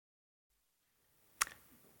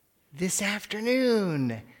This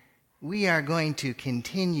afternoon, we are going to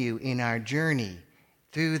continue in our journey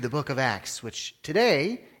through the book of Acts, which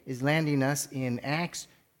today is landing us in Acts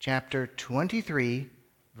chapter 23,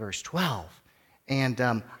 verse 12. And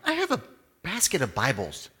I have a basket of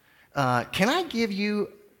Bibles. Can I give you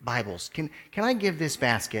Bibles? Can I give this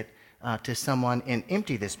basket to someone and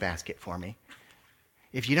empty this basket for me?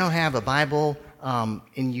 If you don't have a Bible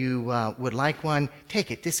and you would like one, take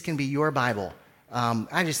it. This can be your Bible.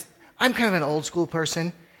 I'm kind of an old school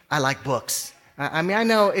person. I like books. I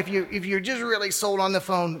know if you're just really sold on the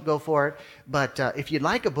phone, go for it. But if you'd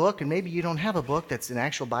like a book and maybe you don't have a book that's an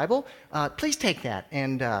actual Bible, please take that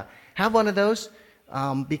and have one of those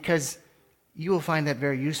because you will find that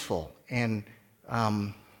very useful. And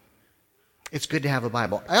it's good to have a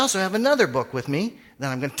Bible. I also have another book with me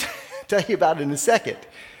that I'm going to tell you about in a second.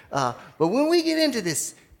 But when we get into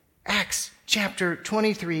this Acts chapter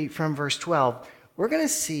 23 from verse 12, we're going to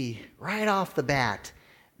see right off the bat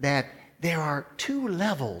that there are two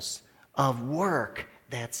levels of work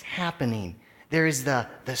that's happening. There is the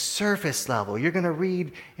surface level. You're going to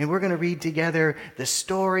read, and we're going to read together the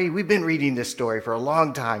story. We've been reading this story for a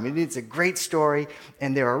long time, and it's a great story,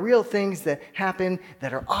 and there are real things that happen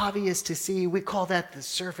that are obvious to see. We call that the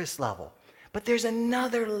surface level. But there's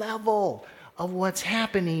another level of what's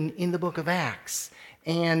happening in the book of Acts,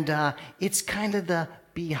 and it's kind of the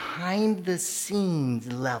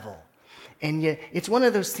behind-the-scenes level. And it's one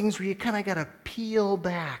of those things where you kind of got to peel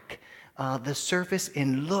back the surface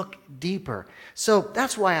and look deeper. So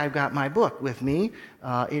that's why I've got my book with me.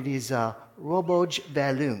 It is Roboj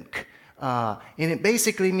Velunk. And it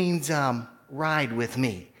basically means ride with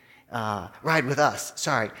me. Ride with us,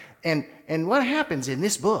 sorry. And what happens in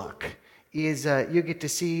this book is you get to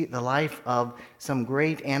see the life of some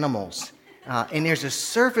great animals. And there's a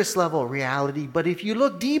surface level reality, but if you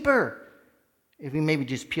look deeper, if you maybe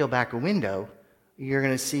just peel back a window, you're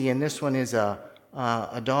going to see, and this one is a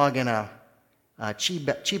dog and a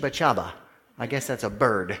chiba chaba. I guess that's a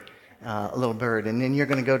bird, a little bird. And then you're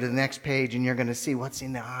going to go to the next page, and you're going to see what's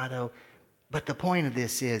in the auto. But the point of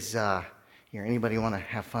this is, here, anybody want to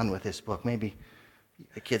have fun with this book? Maybe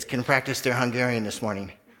the kids can practice their Hungarian this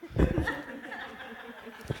morning.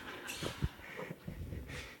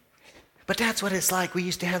 But that's what it's like. We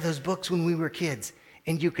used to have those books when we were kids,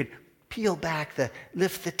 and you could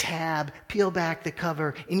lift the tab, peel back the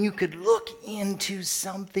cover, and you could look into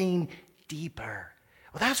something deeper.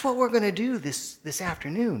 Well, that's what we're going to do this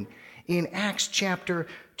afternoon in Acts chapter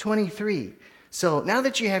 23. So now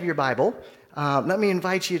that you have your Bible, let me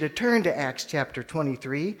invite you to turn to Acts chapter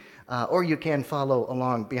 23, or you can follow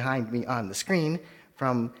along behind me on the screen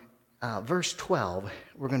from verse 12.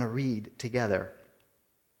 We're going to read together.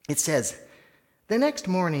 It says, "The next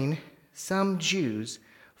morning, some Jews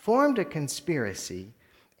formed a conspiracy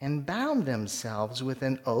and bound themselves with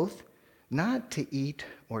an oath not to eat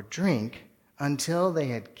or drink until they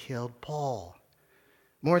had killed Paul.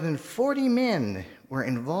 More than 40 men were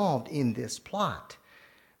involved in this plot.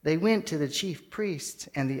 They went to the chief priests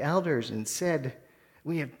and the elders and said,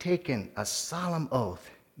 'We have taken a solemn oath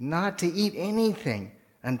not to eat anything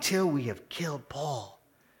until we have killed Paul.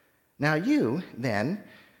 Now then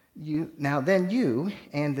you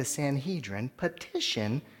and the Sanhedrin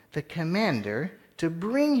petition the commander to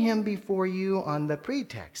bring him before you on the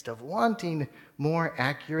pretext of wanting more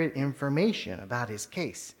accurate information about his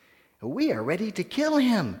case. We are ready to kill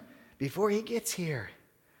him before he gets here.'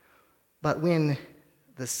 But when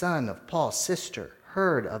the son of Paul's sister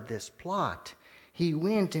heard of this plot, he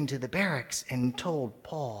went into the barracks and told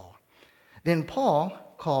Paul. Then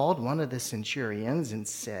Paul called one of the centurions and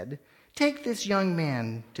said, 'Take this young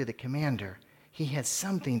man to the commander. He has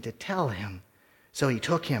something to tell him.' So he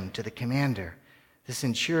took him to the commander. The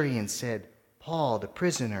centurion said, 'Paul, the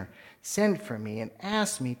prisoner, sent for me and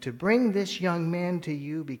asked me to bring this young man to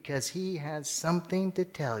you because he has something to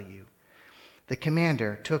tell you.' The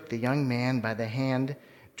commander took the young man by the hand,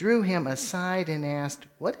 drew him aside, and asked,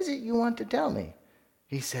 'What is it you want to tell me?'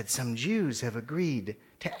 He said, 'Some Jews have agreed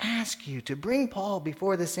to ask you to bring Paul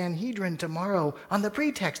before the Sanhedrin tomorrow on the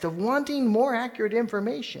pretext of wanting more accurate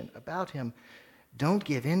information about him. Don't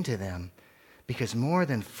give in to them, because more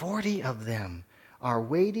than 40 of them are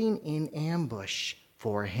waiting in ambush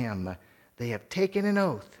for him. They have taken an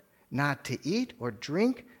oath not to eat or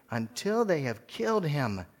drink until they have killed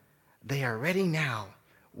him. They are ready now,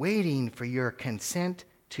 waiting for your consent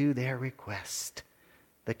to their request.'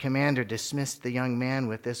 The commander dismissed the young man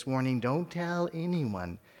with this warning, 'Don't tell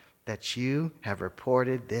anyone that you have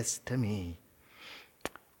reported this to me.'"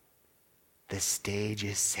 The stage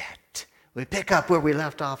is set. We pick up where we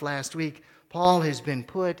left off last week. Paul has been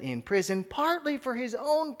put in prison partly for his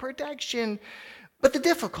own protection. But the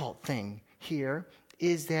difficult thing here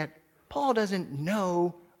is that Paul doesn't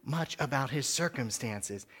know much about his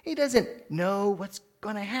circumstances. He doesn't know what's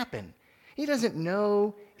going to happen. He doesn't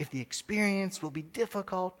know if the experience will be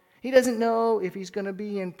difficult. He doesn't know if he's going to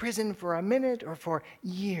be in prison for a minute or for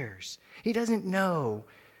years. He doesn't know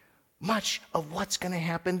much of what's going to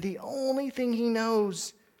happen. The only thing he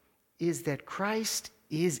knows is that Christ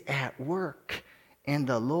is at work, and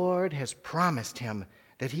the Lord has promised him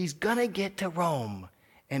that he's going to get to Rome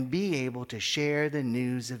and be able to share the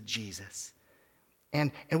news of Jesus.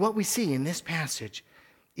 And what we see in this passage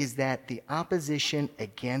is that the opposition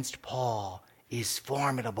against Paul is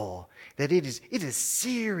formidable, that it is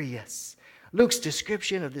serious. Luke's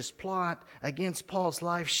description of this plot against Paul's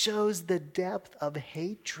life shows the depth of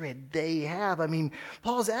hatred they have. I mean,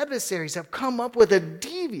 Paul's adversaries have come up with a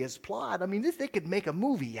devious plot. I mean, they could make a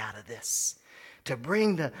movie out of this to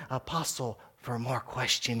bring the apostle for more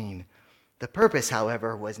questioning. The purpose,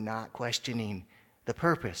 however, was not questioning. The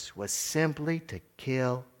purpose was simply to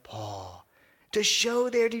kill Paul, to show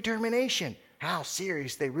their determination, how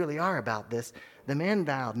serious they really are about this. The men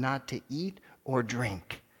vowed not to eat or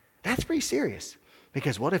drink. That's pretty serious,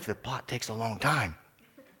 because what if the plot takes a long time?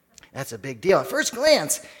 That's a big deal. At first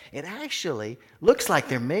glance, it actually looks like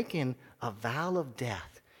they're making a vow of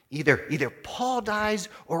death. Either Paul dies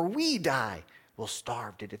or we die. We'll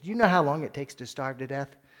starve to death. You know how long it takes to starve to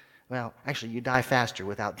death? Well, actually, you die faster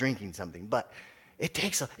without drinking something, but it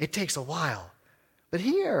takes a while. But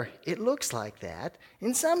here, it looks like that.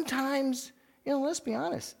 And sometimes, let's be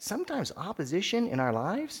honest, sometimes opposition in our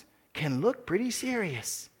lives can look pretty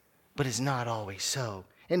serious, but is not always so.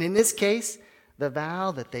 And in this case, the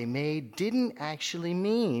vow that they made didn't actually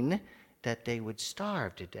mean that they would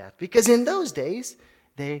starve to death. Because in those days,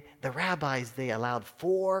 the rabbis, they allowed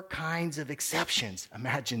 4 kinds of exceptions.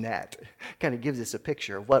 Imagine that. Kind of gives us a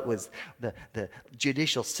picture of what was the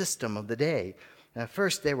judicial system of the day.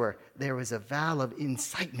 First, there was a vow of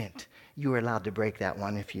incitement. You were allowed to break that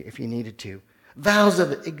one if you needed to. Vows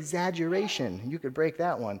of exaggeration, you could break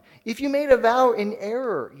that one. If you made a vow in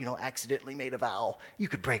error, accidentally made a vow, you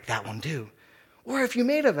could break that one too. Or if you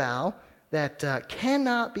made a vow that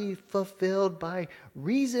cannot be fulfilled by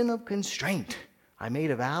reason of constraint. I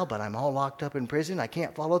made a vow, but I'm all locked up in prison. I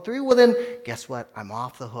can't follow through. Well, then, guess what? I'm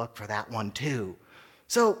off the hook for that one too.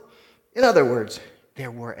 So, in other words,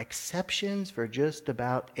 there were exceptions for just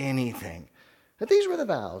about anything. But these were the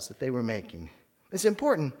vows that they were making. It's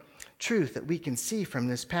important truth that we can see from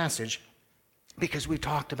this passage, because we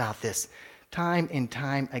talked about this time and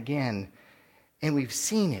time again, and we've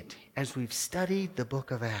seen it as we've studied the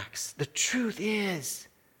book of Acts. The truth is,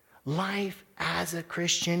 life as a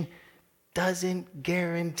Christian doesn't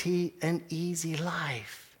guarantee an easy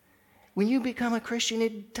life. When you become a Christian,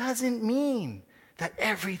 it doesn't mean that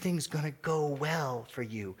everything's going to go well for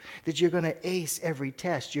you, that you're going to ace every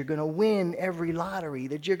test, you're going to win every lottery,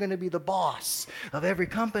 that you're going to be the boss of every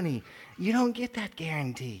company. You don't get that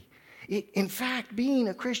guarantee. In fact, being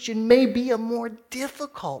a Christian may be a more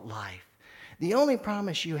difficult life. The only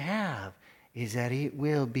promise you have is that it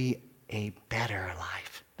will be a better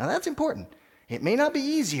life. Now that's important. It may not be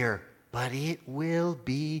easier, but it will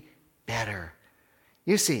be better.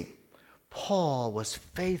 You see, Paul was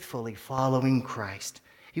faithfully following Christ.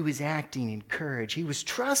 He was acting in courage. He was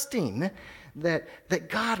trusting that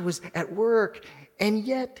God was at work, and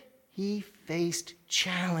yet he faced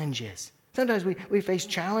challenges. Sometimes we face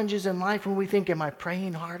challenges in life when we think, am I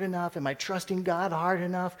praying hard enough? Am I trusting God hard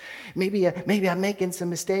enough? Maybe I'm making some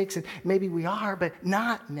mistakes, and maybe we are, but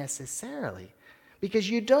not necessarily. Because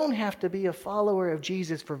you don't have to be a follower of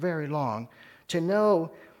Jesus for very long to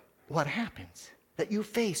know what happens. That you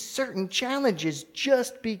face certain challenges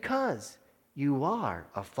just because you are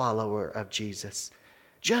a follower of Jesus.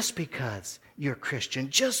 Just because you're Christian.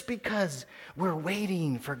 Just because we're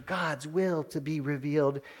waiting for God's will to be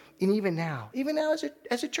revealed. And even now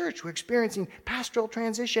as a church, we're experiencing pastoral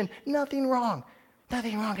transition. Nothing wrong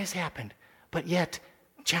has happened. But yet,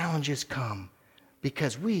 challenges come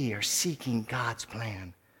because we are seeking God's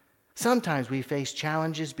plan. Sometimes we face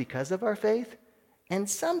challenges because of our faith, and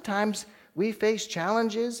sometimes we face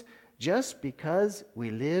challenges just because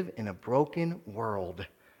we live in a broken world.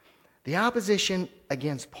 The opposition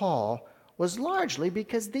against Paul was largely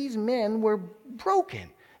because these men were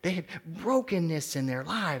broken. They had brokenness in their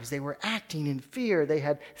lives. They were acting in fear. They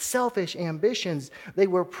had selfish ambitions. They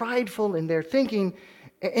were prideful in their thinking.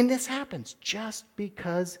 And this happens just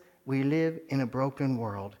because we live in a broken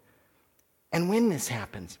world. And when this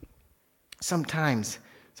happens, sometimes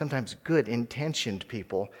good-intentioned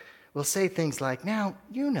people will say things like, now,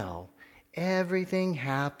 Everything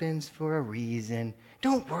happens for a reason.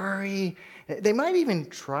 Don't worry. They might even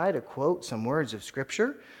try to quote some words of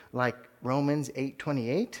Scripture, like Romans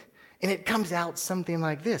 8:28, and it comes out something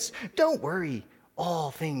like this. Don't worry,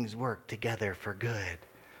 all things work together for good.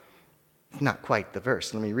 Not quite the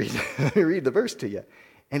verse. Let me read the verse to you.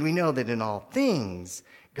 And we know that in all things,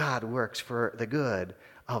 God works for the good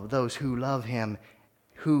of those who love him,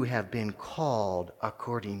 who have been called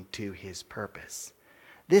according to his purpose.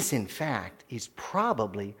 This, in fact, is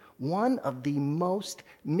probably one of the most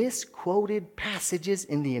misquoted passages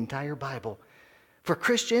in the entire Bible. For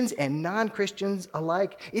Christians and non-Christians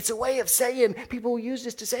alike, it's a way of saying, people use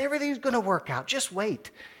this to say everything's going to work out. Just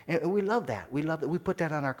wait. And we love that. We love that. We put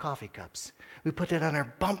that on our coffee cups. We put it on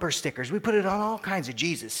our bumper stickers. We put it on all kinds of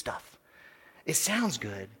Jesus stuff. It sounds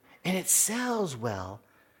good and it sells well.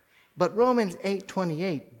 But Romans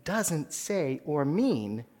 8:28 doesn't say or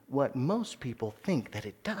mean what most people think that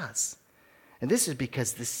it does. And this is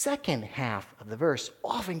because the second half of the verse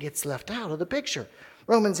often gets left out of the picture.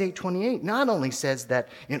 Romans 8:28 not only says that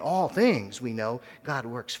in all things we know God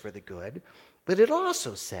works for the good, but it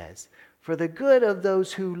also says for the good of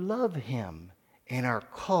those who love him and are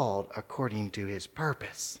called according to his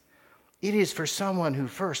purpose. It is for someone who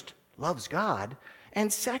first loves God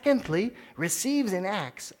and secondly receives and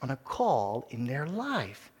acts on a call in their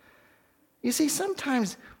life. You see,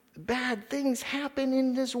 sometimes bad things happen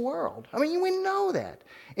in this world. I mean, we know that.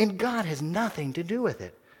 And God has nothing to do with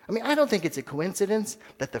it. I mean, I don't think it's a coincidence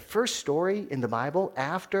that the first story in the Bible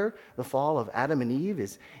after the fall of Adam and Eve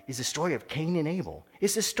is the story of Cain and Abel.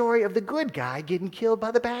 It's the story of the good guy getting killed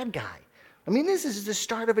by the bad guy. I mean, this is the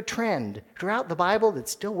start of a trend throughout the Bible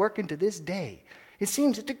that's still working to this day. It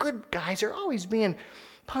seems that the good guys are always being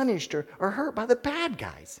punished or hurt by the bad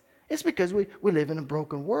guys. It's because we live in a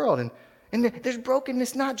broken world. And there's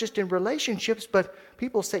brokenness not just in relationships, but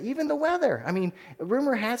people say even the weather. I mean,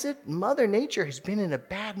 rumor has it, Mother Nature has been in a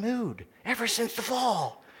bad mood ever since the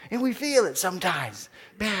fall. And we feel it sometimes,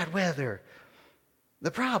 bad weather.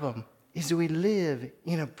 The problem is that we live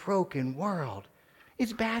in a broken world.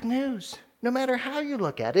 It's bad news, no matter how you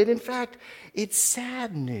look at it. In fact, it's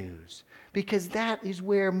sad news, because that is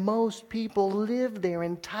where most people live their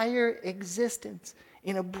entire existence.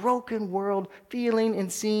 In a broken world, feeling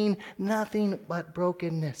and seeing nothing but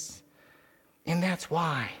brokenness. And that's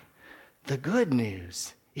why the good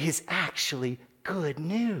news is actually good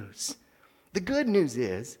news. The good news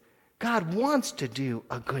is God wants to do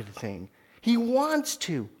a good thing. He wants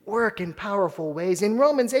to work in powerful ways. And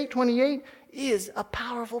Romans 8:28 is a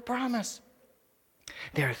powerful promise.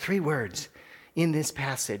 There are 3 words in this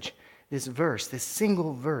passage, this verse, this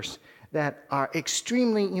single verse, that are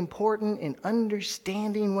extremely important in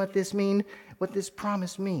understanding what this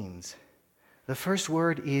promise means. The first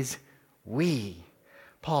word is we.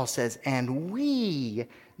 Paul says, and we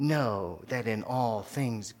know that in all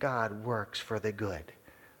things God works for the good.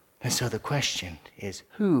 And so the question is,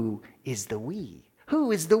 who is the we?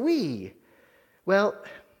 Who is the we? Well,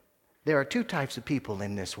 there are 2 types of people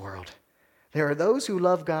in this world. There are those who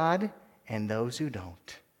love God and those who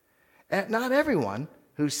don't. Not everyone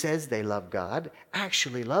who says they love God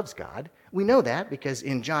actually loves God. We know that because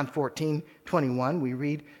in John 14:21 we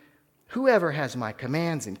read, whoever has my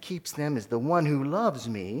commands and keeps them is the one who loves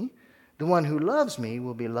me. The one who loves me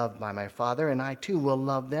will be loved by my Father, and I too will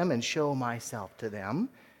love them and show myself to them.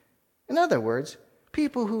 In other words,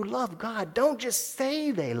 people who love God don't just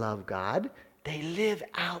say they love God, they live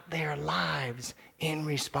out their lives in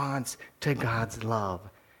response to God's love.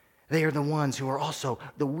 They are the ones who are also,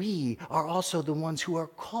 we are also the ones who are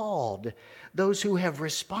called, those who have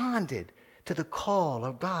responded to the call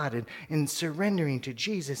of God and surrendering to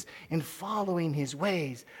Jesus and following his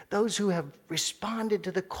ways, those who have responded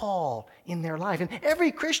to the call in their life. And every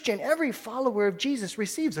Christian, every follower of Jesus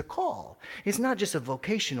receives a call. It's not just a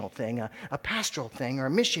vocational thing, a pastoral thing, or a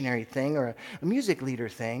missionary thing, or a music leader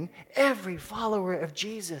thing. Every follower of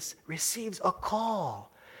Jesus receives a call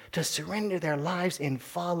to surrender their lives and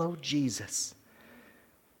follow Jesus.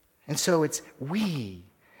 And so it's we.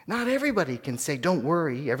 Not everybody can say, don't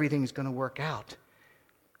worry, everything's going to work out.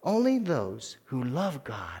 Only those who love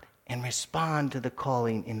God and respond to the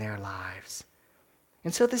calling in their lives.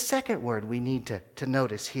 And so the second word we need to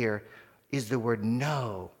notice here is the word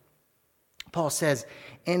know. Paul says,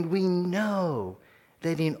 and we know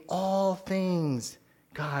that in all things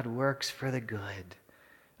God works for the good.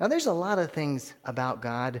 Now, there's a lot of things about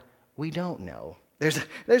God we don't know.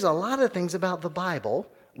 There's a lot of things about the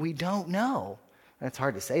Bible we don't know. That's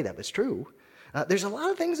hard to say that, but it's true. There's a lot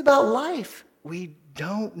of things about life we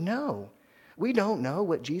don't know. We don't know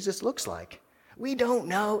what Jesus looks like. We don't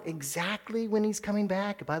know exactly when he's coming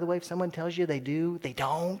back. By the way, if someone tells you they do, they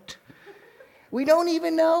don't. We don't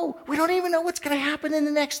even know. We don't even know what's going to happen in the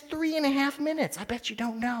next 3.5 minutes. I bet you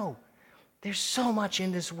don't know. There's so much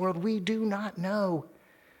in this world we do not know.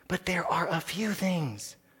 But there are a few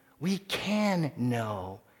things we can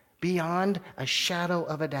know beyond a shadow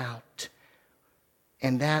of a doubt.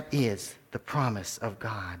 And that is the promise of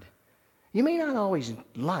God. You may not always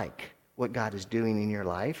like what God is doing in your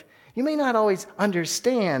life. You may not always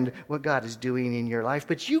understand what God is doing in your life,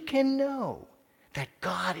 but you can know that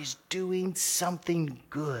God is doing something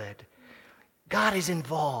good. God is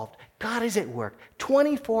involved. God is at work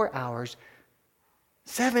 24 hours,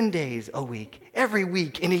 7 days a week, every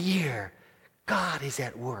week in a year. God is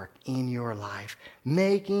at work in your life,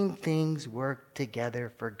 making things work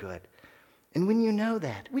together for good. And when you know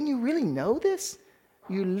that, when you really know this,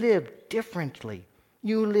 you live differently.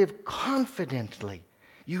 You live confidently.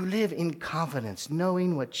 You live in confidence,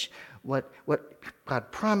 knowing what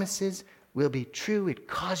God promises will be true. It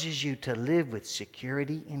causes you to live with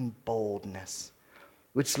security and boldness,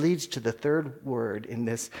 which leads to the third word in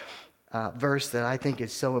this verse that I think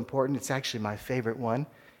is so important. It's actually my favorite one.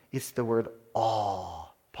 It's the word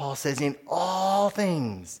all. Paul says, in all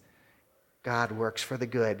things, God works for the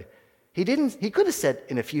good. He could have said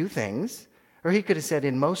in a few things, or he could have said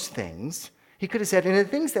in most things. He could have said in the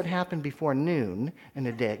things that happen before noon in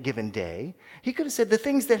a given day. He could have said the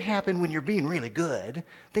things that happen when you're being really good.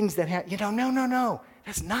 Things that happen, no.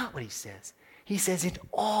 That's not what he says. He says in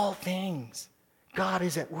all things, God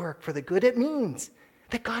is at work for the good. It means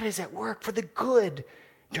that God is at work for the good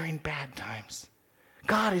during bad times.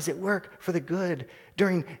 God is at work for the good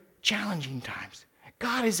during challenging times.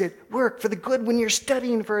 God is at work for the good when you're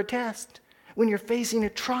studying for a test, when you're facing a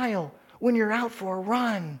trial, when you're out for a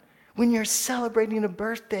run, when you're celebrating a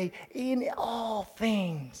birthday. In all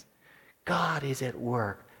things, God is at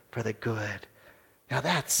work for the good. Now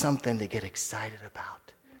that's something to get excited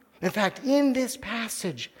about. In fact, in this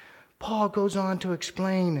passage, Paul goes on to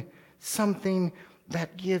explain something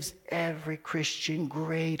that gives every Christian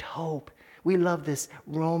great hope. We love this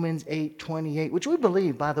Romans 8:28, which we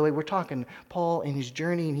believe, by the way, we're talking Paul in his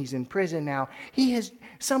journey, and he's in prison now. He has,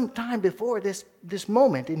 some time before this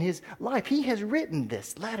moment in his life, he has written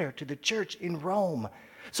this letter to the church in Rome.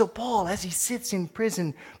 So Paul, as he sits in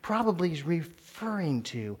prison, probably is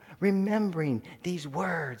remembering these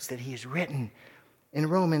words that he has written. In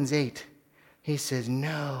Romans 8, he says,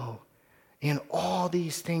 no, in all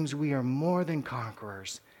these things we are more than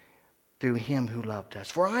conquerors through him who loved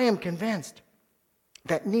us. For I am convinced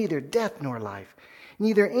that neither death nor life,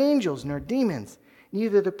 neither angels nor demons,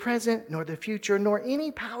 neither the present nor the future, nor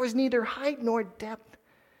any powers, neither height nor depth,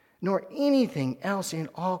 nor anything else in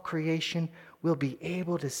all creation will be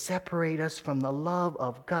able to separate us from the love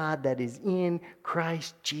of God that is in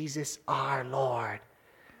Christ Jesus our Lord.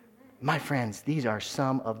 My friends, these are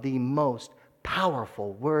some of the most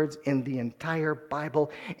powerful words in the entire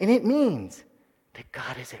Bible, and it means that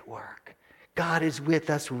God is at work. God is with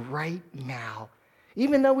us right now.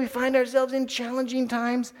 Even though we find ourselves in challenging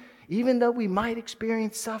times, even though we might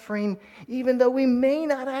experience suffering, even though we may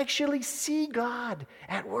not actually see God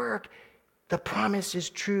at work, the promise is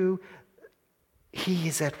true. He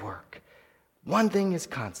is at work. One thing is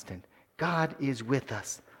constant. God is with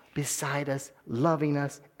us, beside us, loving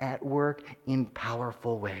us, at work in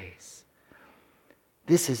powerful ways.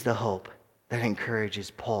 This is the hope that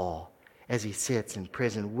encourages Paul as he sits in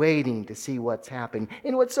prison waiting to see what's happening.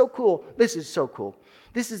 And what's so cool, this is so cool.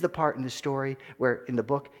 This is the part in the story where in the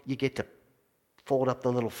book you get to fold up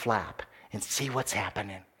the little flap and see what's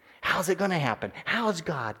happening. How's it going to happen? How is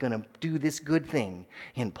God going to do this good thing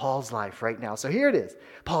in Paul's life right now? So here it is.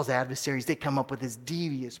 Paul's adversaries, they come up with this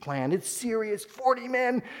devious plan. It's serious. 40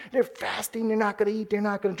 men, they're fasting. They're not going to eat. They're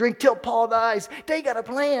not going to drink till Paul dies. They got a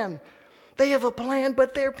plan. They have a plan,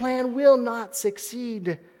 but their plan will not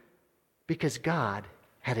succeed because God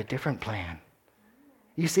had a different plan.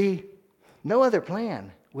 You see, no other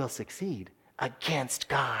plan will succeed against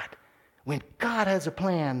God. When God has a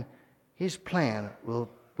plan, his plan will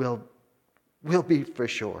be for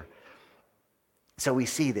sure. So we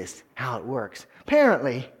see this, how it works.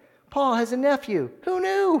 Apparently, Paul has a nephew. Who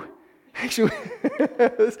knew? Actually,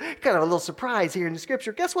 it was kind of a little surprise here in the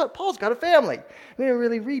scripture. Guess what? Paul's got a family. We didn't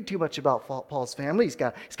really read too much about Paul's family. He's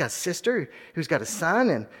got a sister who's got a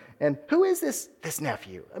son. And who is this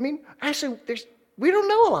nephew? I mean, actually, we don't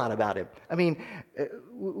know a lot about him. I mean,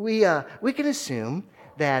 we can assume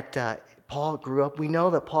that Paul grew up. We know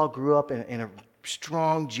that Paul grew up in a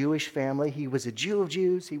strong Jewish family. He was a Jew of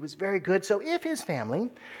Jews. He was very good. So if his family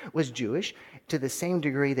was Jewish to the same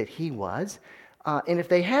degree that he was, And if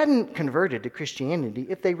they hadn't converted to Christianity,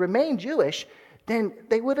 if they remained Jewish, then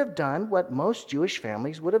they would have done what most Jewish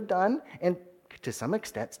families would have done, and to some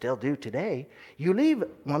extent still do today. You leave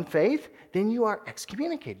one faith, then you are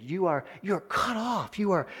excommunicated. You are cut off.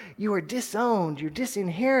 You are disowned. You're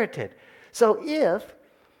disinherited. So if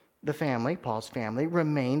the family, Paul's family,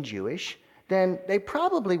 remained Jewish, then they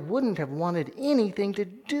probably wouldn't have wanted anything to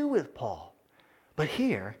do with Paul. But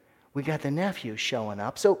here, we got the nephew showing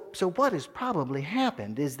up. So what has probably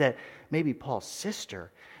happened is that maybe Paul's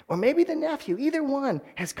sister, or maybe the nephew, either one,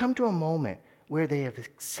 has come to a moment where they have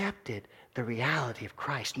accepted the reality of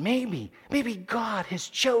Christ. Maybe God has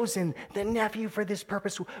chosen the nephew for this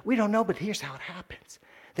purpose. We don't know, but here's how it happens.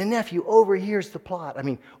 The nephew overhears the plot. I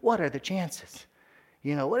mean, what are the chances?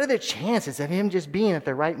 What are the chances of him just being at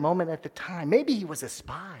the right moment at the time? Maybe he was a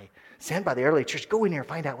spy sent by the early church. Go in here and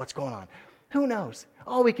find out what's going on. Who knows?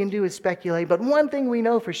 All we can do is speculate. But one thing we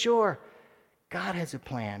know for sure, God has a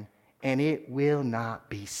plan, and it will not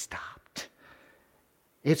be stopped.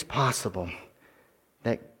 It's possible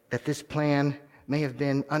that this plan may have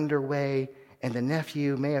been underway, and the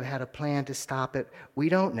nephew may have had a plan to stop it. We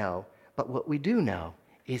don't know. But what we do know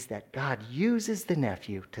is that God uses the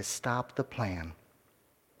nephew to stop the plan.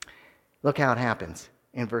 Look how it happens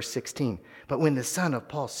in verse 16. But when the son of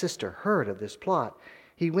Paul's sister heard of this plot,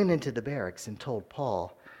 he went into the barracks and told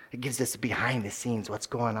Paul. It gives us behind the scenes what's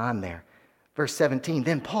going on there. Verse 17,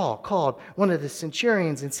 then Paul called one of the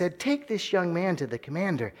centurions and said, take this young man to the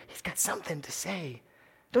commander. He's got something to say.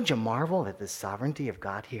 Don't you marvel at the sovereignty of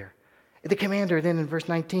God here? The commander then in verse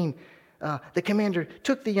 19, the commander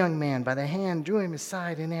took the young man by the hand, drew him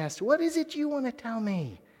aside and asked, what is it you want to tell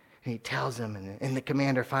me? And he tells him, and the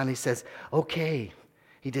commander finally says, okay.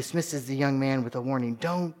 He dismisses the young man with a warning,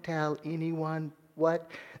 don't tell anyone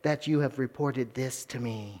that you have reported this to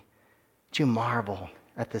me. But you marvel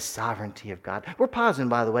at the sovereignty of God. We're pausing,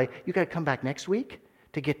 by the way. You got to come back next week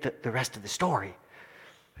to get the rest of the story.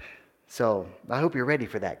 So I hope you're ready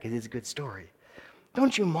for that, because it's a good story.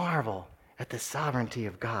 Don't you marvel at the sovereignty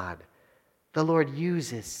of God? The Lord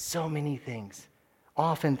uses so many things,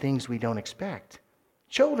 often things we don't expect.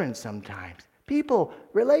 Children sometimes, people,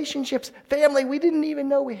 relationships, family we didn't even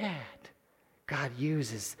know we had. God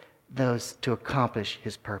uses those to accomplish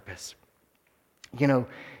his purpose. You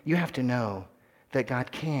have to know that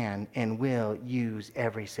God can and will use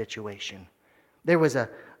every situation. There was a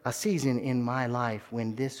season in my life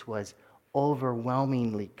when this was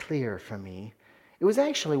overwhelmingly clear for me. It was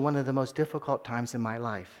actually one of the most difficult times in my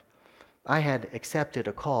life. I had accepted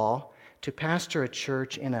a call to pastor a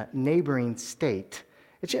church in a neighboring state.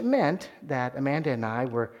 It meant that Amanda and I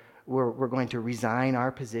were going to resign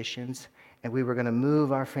our positions, and we were going to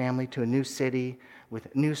move our family to a new city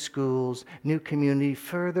with new schools, new community,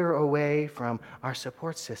 further away from our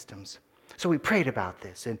support systems. So we prayed about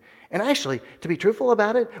this. And actually, to be truthful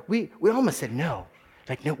about it, we almost said no.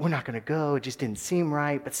 Like, no, we're not going to go. It just didn't seem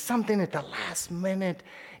right. But something at the last minute,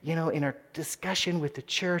 in our discussion with the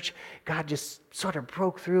church, God just sort of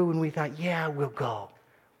broke through, and we thought, yeah, we'll go.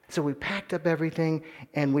 So we packed up everything,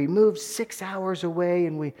 and we moved 6 hours away,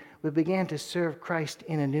 and we began to serve Christ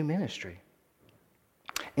in a new ministry.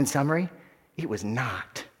 In summary, it was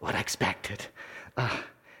not what I expected.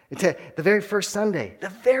 The very first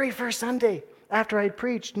Sunday after I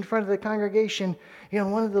preached in front of the congregation,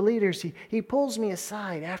 one of the leaders, he pulls me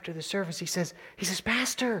aside after the service. He says,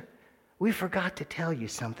 Pastor, we forgot to tell you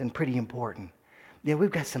something pretty important.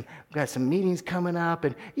 We've got some meetings coming up,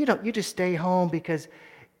 and you just stay home because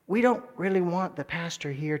we don't really want the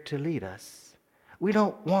pastor here to lead us. We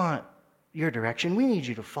don't want your direction. We need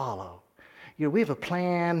you to follow. We have a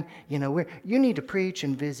plan. You need to preach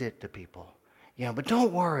and visit the people. But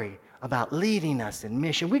don't worry about leading us in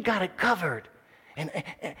mission. We got it covered. And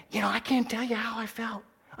I can't tell you how I felt.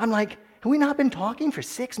 I'm like, have we not been talking for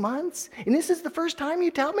 6 months? And this is the first time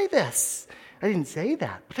you tell me this. I didn't say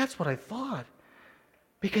that, but that's what I thought.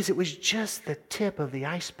 Because it was just the tip of the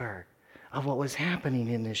iceberg of what was happening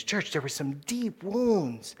in this church. There were some deep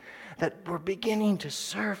wounds that were beginning to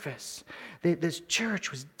surface. This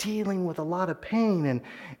church was dealing with a lot of pain,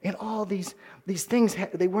 and all these things,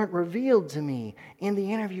 they weren't revealed to me in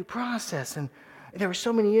the interview process. And there were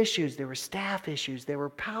so many issues. There were staff issues. There were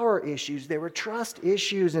power issues. There were trust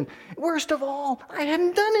issues. And worst of all, I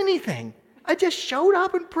hadn't done anything. I just showed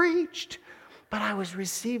up and preached. But I was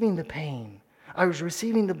receiving the pain. I was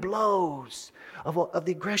receiving the blows of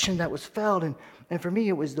the aggression that was felt. And for me,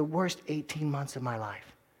 it was the worst 18 months of my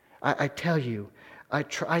life. I tell you, I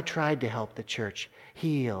tried to help the church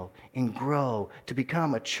heal and grow to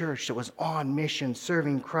become a church that was on mission,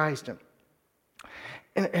 serving Christ.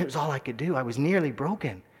 And it was all I could do. I was nearly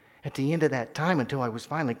broken. at the end of that time until I was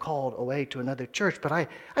finally called away to another church. But I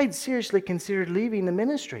had seriously considered leaving the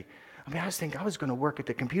ministry. I was thinking I was going to work at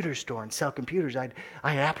the computer store and sell computers. I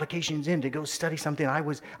had applications in to go study something. I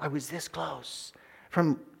was this close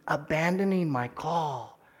from abandoning my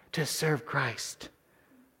call to serve Christ.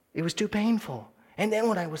 It was too painful. And then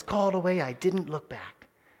when I was called away, I didn't look back.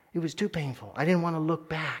 It was too painful. I didn't want to look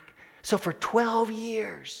back. So for 12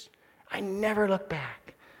 years, I never looked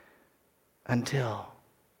back until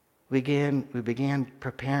we began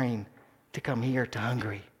preparing to come here to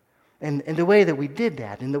Hungary. And the way that we did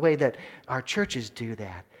that, and the way that our churches do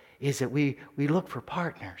that, is that we look for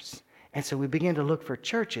partners. And so we begin to look for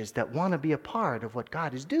churches that want to be a part of what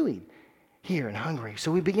God is doing here in Hungary.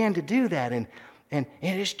 So we began to do that, and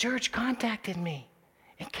his church contacted me.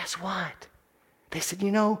 And guess what? They said,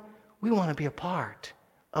 we want to be a part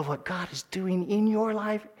of what God is doing in your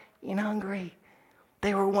life in Hungary.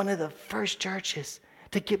 They were one of the first churches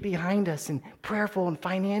to get behind us in prayerful and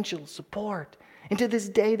financial support. And to this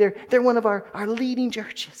day, they're one of our leading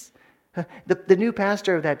churches. The new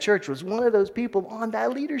pastor of that church was one of those people on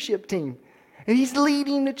that leadership team. And he's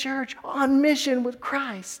leading the church on mission with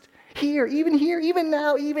Christ. Here, even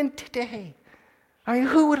now, even today. I mean,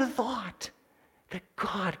 who would have thought that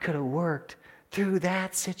God could have worked through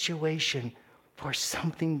that situation for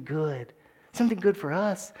something good? Something good for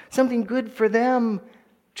us. Something good for them.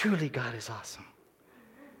 Truly, God is awesome.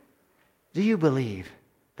 Do you believe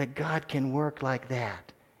that God can work like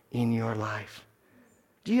that in your life?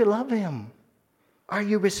 Do you love Him? Are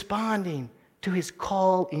you responding to His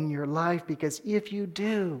call in your life? Because if you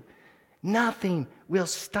do, nothing will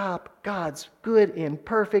stop God's good and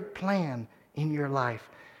perfect plan in your life.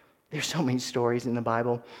 There's so many stories in the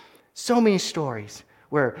Bible, so many stories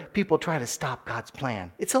where people try to stop God's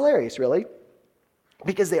plan. It's hilarious, really,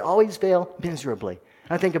 because they always fail miserably.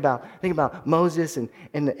 I think about Moses and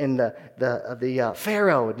the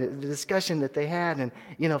Pharaoh, the discussion that they had,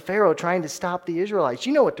 and Pharaoh trying to stop the Israelites.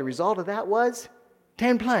 You know what the result of that was?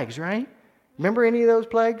 10 plagues, right? Remember any of those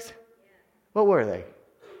plagues? What were they?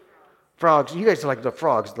 Frogs. You guys like the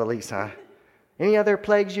frogs the least, huh? Any other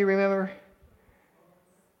plagues you remember?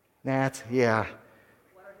 Gnats, yeah.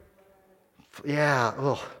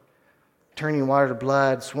 Yeah, turning water to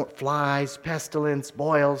blood, flies, pestilence,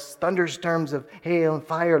 boils, thunderstorms of hail and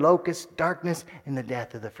fire, locusts, darkness, and the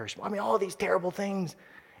death of the firstborn. I mean, all these terrible things.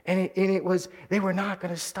 And they were not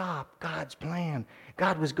going to stop God's plan.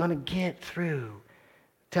 God was going to get through.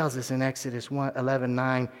 It tells us in Exodus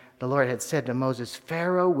 11:9, the Lord had said to Moses,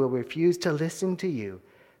 Pharaoh will refuse to listen to you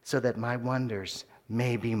so that my wonders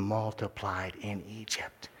may be multiplied in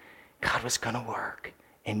Egypt. God was going to work,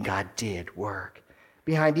 and God did work.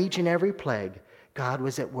 Behind each and every plague, God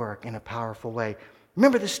was at work in a powerful way.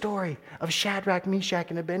 Remember the story of Shadrach, Meshach,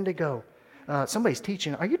 and Abednego. Somebody's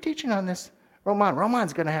teaching. Are you teaching on this?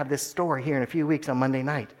 Roman's going to have this story here in a few weeks on Monday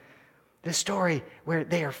night. This story where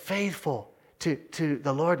they are faithful to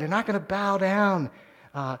the Lord. They're not going to bow down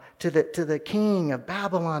to the king of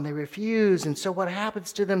Babylon. They refuse. And so what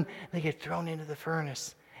happens to them? They get thrown into the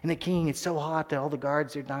furnace. And the king, it's so hot that all the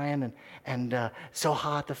guards are dying, and so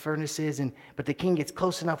hot the furnace is. But the king gets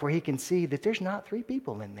close enough where he can see that there's not 3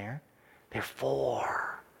 people in there. There are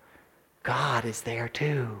 4. God is there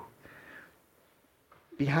too.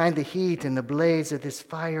 Behind the heat and the blaze of this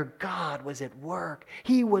fire, God was at work.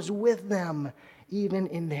 He was with them, even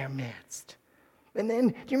in their midst. And then,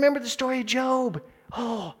 do you remember the story of Job?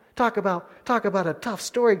 Oh, talk about a tough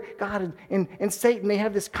story. God and Satan, they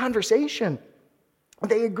have this conversation.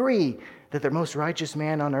 They agree that the most righteous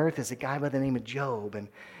man on earth is a guy by the name of Job.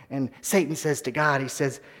 And Satan says to God, he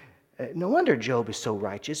says, no wonder Job is so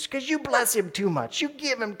righteous, because you bless him too much. You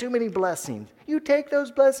give him too many blessings. You take those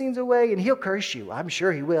blessings away and he'll curse you. I'm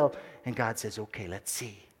sure he will. And God says, okay, let's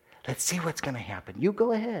see. Let's see what's going to happen. You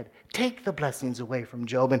go ahead. Take the blessings away from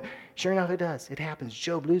Job. And sure enough, it does. It happens.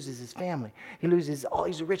 Job loses his family. He's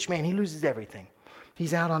a rich man. He loses everything.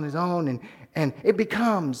 He's out on his own, and it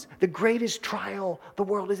becomes the greatest trial the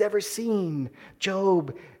world has ever seen.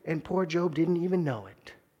 Poor Job didn't even know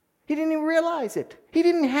it. He didn't even realize it. He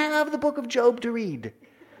didn't have the book of Job to read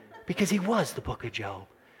because he was the book of Job.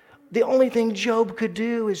 The only thing Job could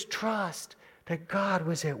do is trust that God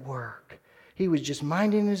was at work. He was just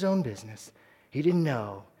minding his own business. He didn't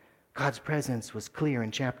know. God's presence was clear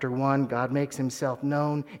in chapter 1. God makes himself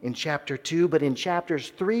known in chapter 2. But in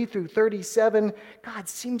chapters 3 through 37, God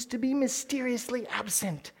seems to be mysteriously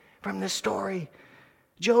absent from the story.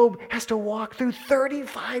 Job has to walk through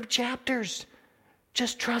 35 chapters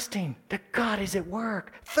just trusting that God is at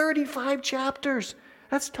work. 35 chapters.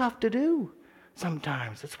 That's tough to do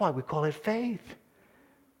sometimes. That's why we call it faith.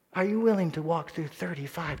 Are you willing to walk through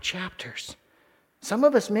 35 chapters? Some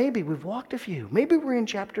of us, maybe we've walked a few. Maybe we're in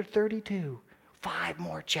chapter 32. 5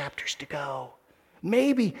 more chapters to go.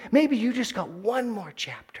 Maybe you just got one more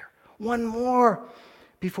chapter. One more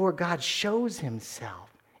before God shows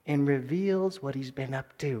himself and reveals what he's been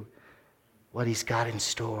up to, what he's got in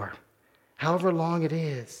store. However long it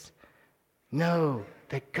is, know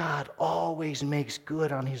that God always makes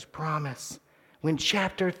good on his promise. When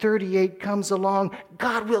chapter 38 comes along,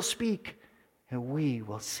 God will speak and we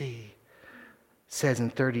will see. It says in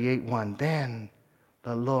 38:1, then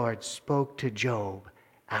the Lord spoke to Job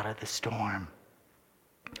out of the storm.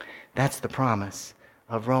 That's the promise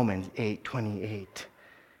of Romans 8:28.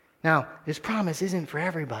 Now, this promise isn't for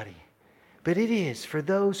everybody, but it is for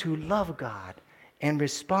those who love God and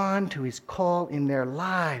respond to his call in their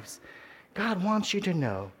lives. God wants you to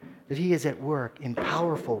know that he is at work in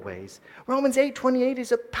powerful ways. Romans 8:28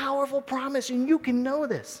 is a powerful promise, and you can know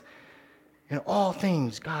this. In all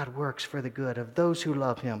things, God works for the good of those who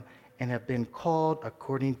love him and have been called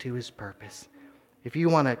according to his purpose. If you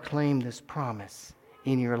want to claim this promise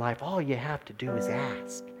in your life, all you have to do is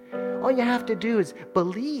ask. All you have to do is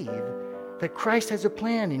believe that Christ has a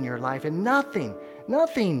plan in your life, and nothing,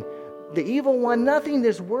 the evil one, nothing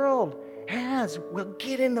this world has will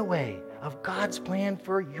get in the way of God's plan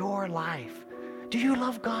for your life. Do you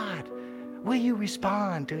love God? Will you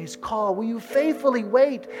respond to his call? Will you faithfully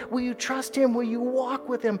wait? Will you trust him? Will you walk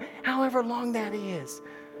with him, however long that is?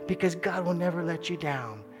 Because God will never let you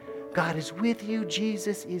down. God is with you.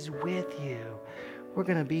 Jesus is with you. We're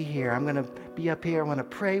going to be here. I'm going to be up here. I want to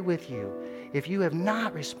pray with you. If you have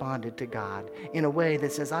not responded to God in a way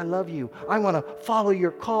that says, I love you, I want to follow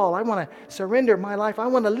your call, I want to surrender my life, I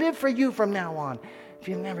want to live for you from now on. If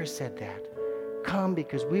you've never said that, come,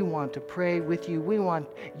 because we want to pray with you. We want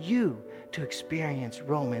you to experience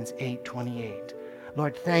Romans 8:28.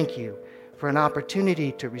 Lord, thank you for an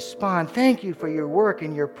opportunity to respond. Thank you for your work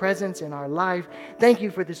and your presence in our life. Thank you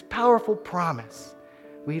for this powerful promise.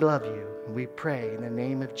 We love you, and we pray in the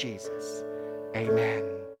name of Jesus. Amen.